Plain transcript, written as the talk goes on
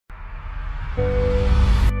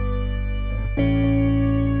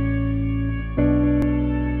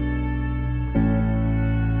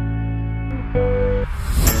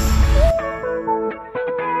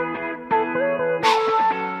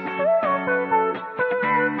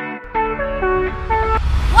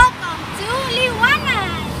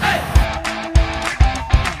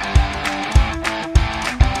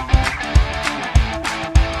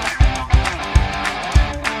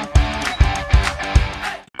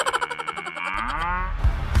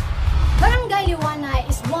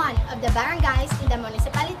the barangays in the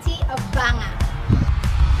municipality of Barangay.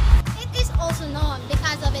 It is also known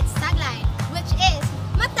because of its tagline, which is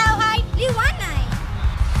Matawhay Liwanay.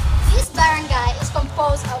 This barangay is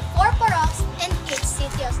composed of 4 paroks and 8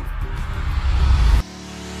 sitios.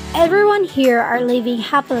 Everyone here are living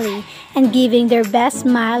happily and giving their best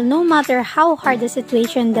smile no matter how hard the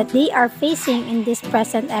situation that they are facing in this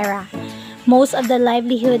present era. Most of the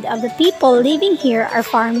livelihood of the people living here are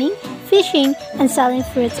farming, fishing, and selling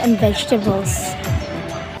fruits and vegetables.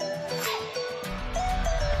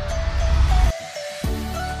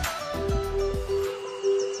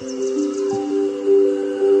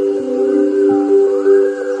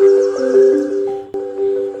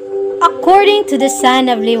 According to the son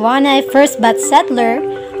of Liwanay first bat settler,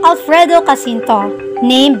 Alfredo Jacinto,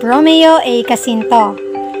 named Romeo A. Jacinto.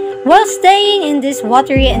 While staying in these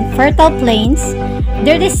watery and fertile plains,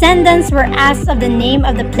 their descendants were asked of the name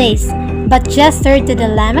of the place, but gestured to the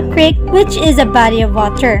Lama Creek, which is a body of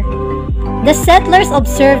water. The settlers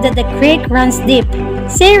observed that the creek runs deep,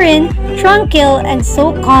 serene, tranquil, and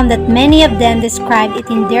so calm that many of them described it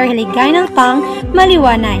in their Hiligaynon tongue,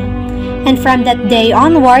 Maliwanay. And from that day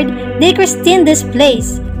onward, they christened this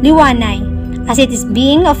place, Liwanay, as it is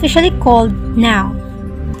being officially called now.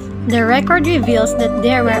 The record reveals that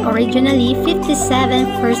there were originally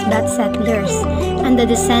 57 first-bat settlers, and the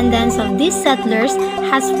descendants of these settlers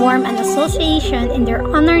has formed an association in their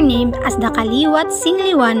honor named as the Kaliwat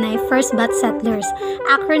Singliwanay First-Bat Settlers,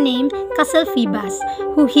 acronym Kasalfibas,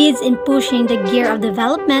 who heeds in pushing the gear of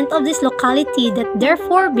development of this locality that their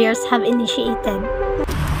forebears have initiated.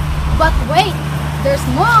 But wait, there's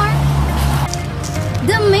more!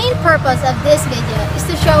 The main purpose of this video is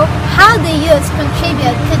to show how the youths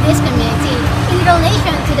contribute to this community in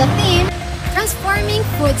relation to the theme, Transforming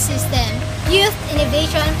Food System, Youth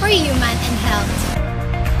Innovation for Human and Health.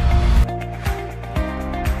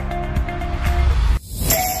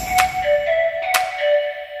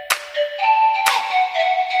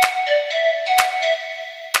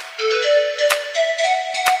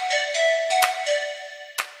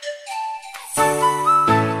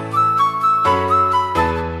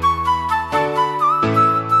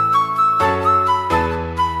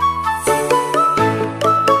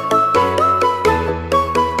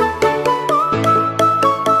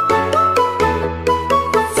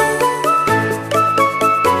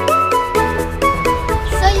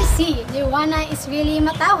 Liwanay is really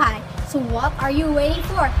matawhay. So what are you waiting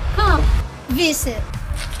for? Come, visit,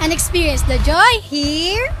 and experience the joy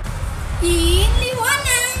here in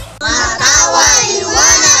Liwanay! Matawhay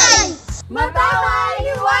Liwanay! Matawhay!